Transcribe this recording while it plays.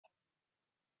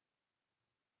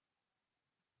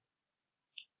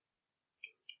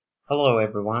Hello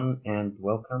everyone and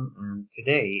welcome, and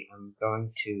today I'm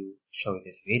going to show you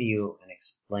this video and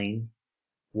explain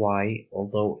why,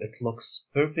 although it looks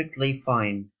perfectly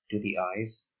fine to the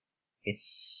eyes,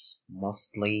 it's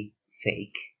mostly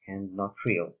fake and not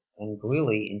real. And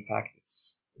really, in fact,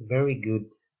 it's very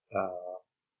good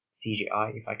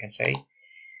CGI, if I can say.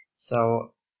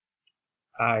 So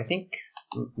I think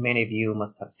many of you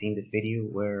must have seen this video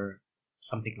where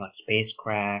something like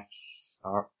spacecrafts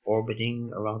are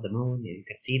orbiting around the moon, and you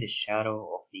can see the shadow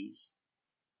of these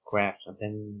crafts and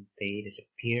then they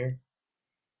disappear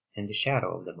in the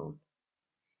shadow of the moon.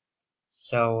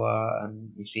 So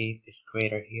you see this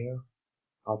crater here.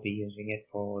 I'll be using it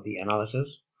for the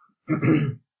analysis.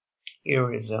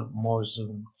 Here is a more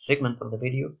zoom segment of the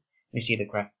video. You see the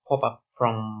craft pop up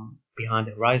from behind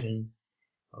the horizon,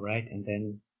 alright, and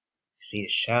then you see the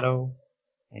shadow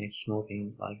and it's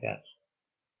moving like that.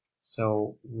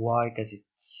 So why do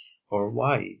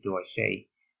I say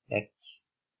that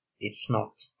it's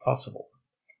not possible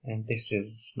and this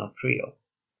is not real?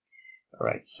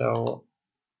 Alright, so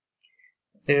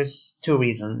there's two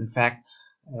reasons. In fact,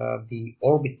 the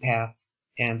orbit path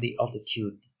and the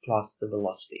altitude plus the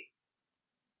velocity.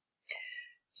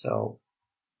 So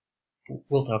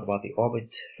we'll talk about the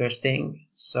orbit first thing.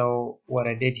 So what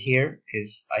I did here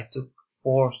is I took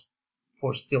four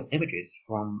still images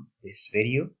from this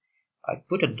video. I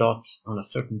put a dot on a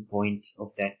certain point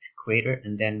of that crater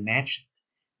and then matched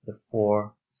the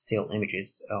four still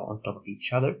images on top of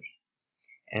each other.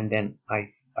 And then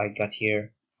I got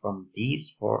here from these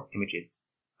four images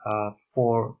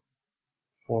four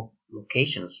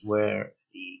locations where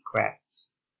the craft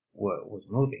was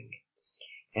moving.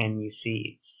 And you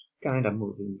see it's kind of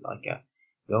moving like a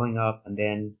going up and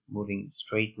then moving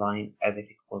straight line as if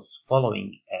it was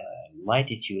following a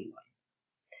latitude line.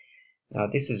 Now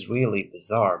this is really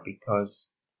bizarre because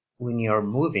when you're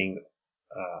moving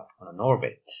on an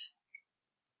orbit,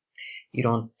 you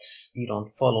don't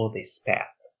follow this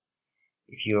path.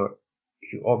 If your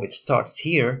orbit starts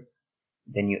here,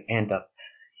 then you end up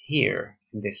here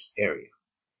in this area.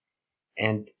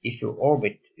 And if your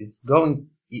orbit is going,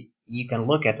 you can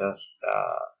look at a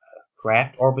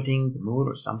craft orbiting the moon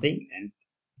or something, and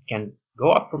it can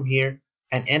go up from here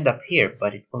and end up here,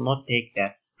 but it will not take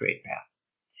that straight path.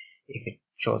 If it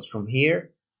shows from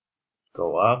here,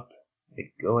 go up,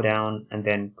 it go down, and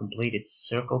then complete its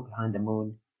circle behind the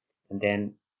moon, and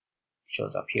then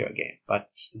shows up here again. But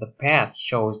the path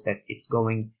shows that it's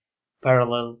going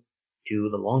parallel to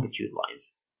the longitude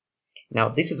lines. Now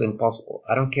this is impossible.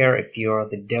 I don't care if you're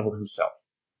the devil himself,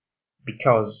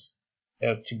 because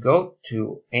to go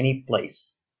to any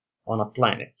place on a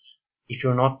planet, if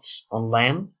you're not on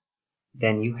land,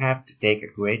 then you have to take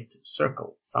a great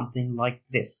circle, something like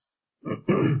this.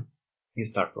 You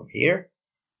start from here,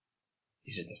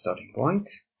 this is the starting point,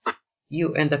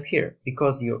 you end up here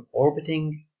because you're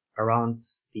orbiting around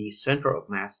the center of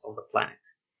mass of the planet.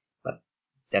 But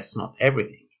that's not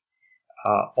everything.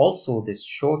 Also, the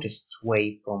shortest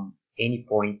way from any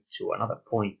point to another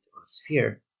point on a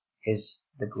sphere is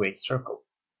the great circle.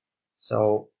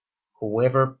 So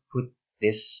whoever put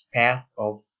this path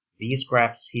of these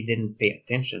graphs, he didn't pay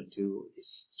attention to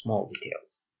these small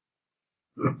details.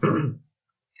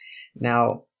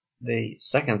 Now the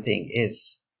second thing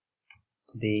is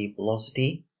the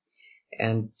velocity,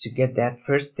 and to get that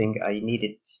first thing I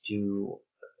needed to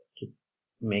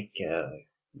make a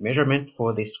measurement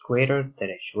for this crater that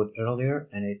I showed earlier,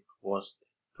 and it was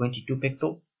 22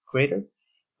 pixels crater.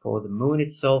 For the moon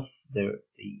itself, the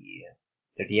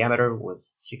diameter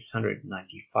was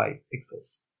 695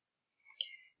 pixels.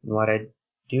 And what I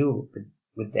do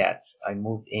with that, I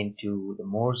moved into the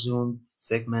more zoomed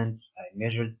segment. I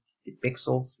measured the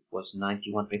pixels, it was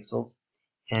 91 pixels,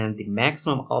 and the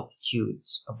maximum altitude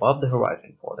above the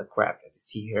horizon for the craft, as you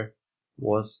see here,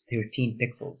 was 13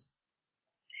 pixels.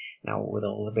 Now with a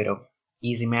little bit of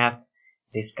easy math,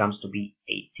 this comes to be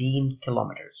 18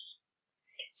 kilometers.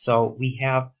 So we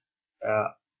have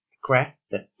a craft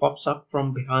that pops up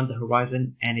from behind the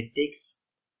horizon, and it takes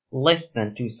less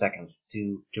than 2 seconds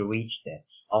to reach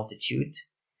that altitude.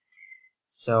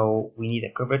 So we need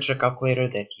a curvature calculator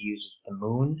that uses the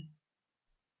moon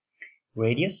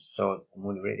radius. So the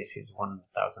moon radius is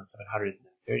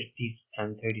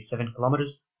 1,737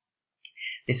 kilometers.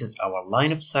 This is our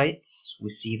line of sight. We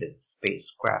see the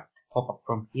spacecraft pop up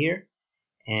from here,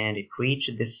 and it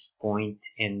reached this point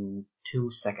in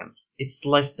 2 seconds. It's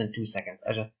less than 2 seconds.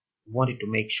 I just wanted to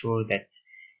make sure that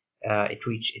it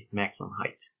reached its maximum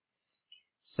height.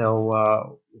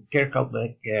 So curve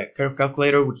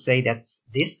calculator would say that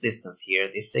this distance here,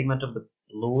 this segment of the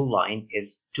blue line,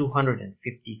 is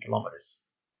 250 kilometers.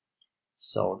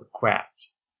 So the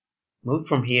craft moved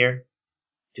from here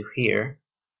to here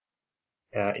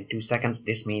in 2 seconds.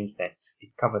 This means that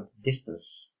it covered the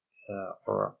distance,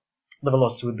 or the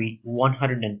velocity would be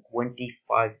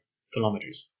 125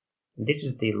 kilometers. And this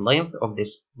is the length of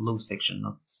this blue section,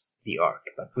 not the arc,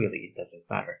 but really it doesn't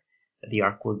matter. The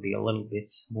arc would be a little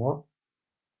bit more.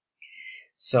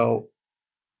 So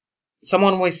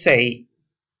someone will say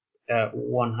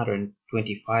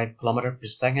 125 kilometers per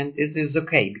second is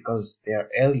okay because they're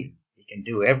alien. They can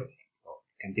do everything, or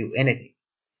they can do anything.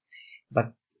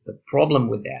 But the problem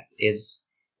with that is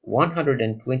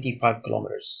 125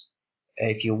 kilometers.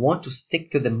 If you want to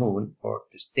stick to the moon or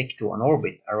to stick to an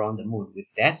orbit around the moon with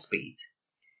that speed,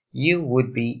 you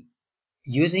would be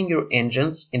using your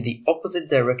engines in the opposite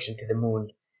direction to the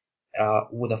moon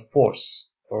with a force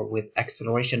or with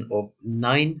acceleration of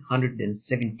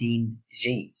 917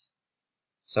 Gs.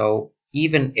 So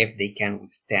even if they can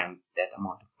withstand that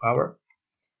amount of power,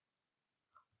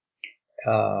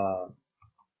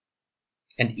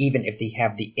 and even if they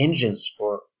have the engines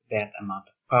for that amount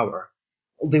of power,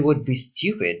 they would be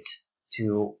stupid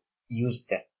to use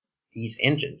these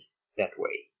engines that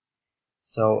way.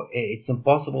 So it's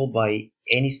impossible by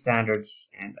any standards,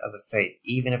 and as I said,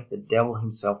 even if the devil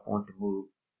himself want to move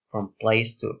from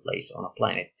place to place on a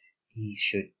planet, he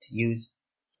should use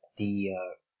the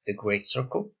great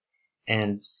circle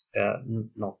and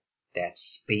not that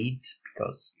speed,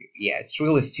 because yeah, it's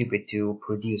really stupid to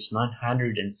produce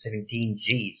 917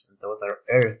 Gs, and those are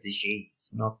Earth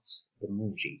Gs, not the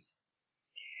moon Gs.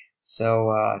 So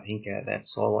I think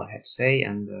that's all I have to say,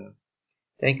 and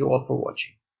thank you all for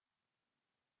watching.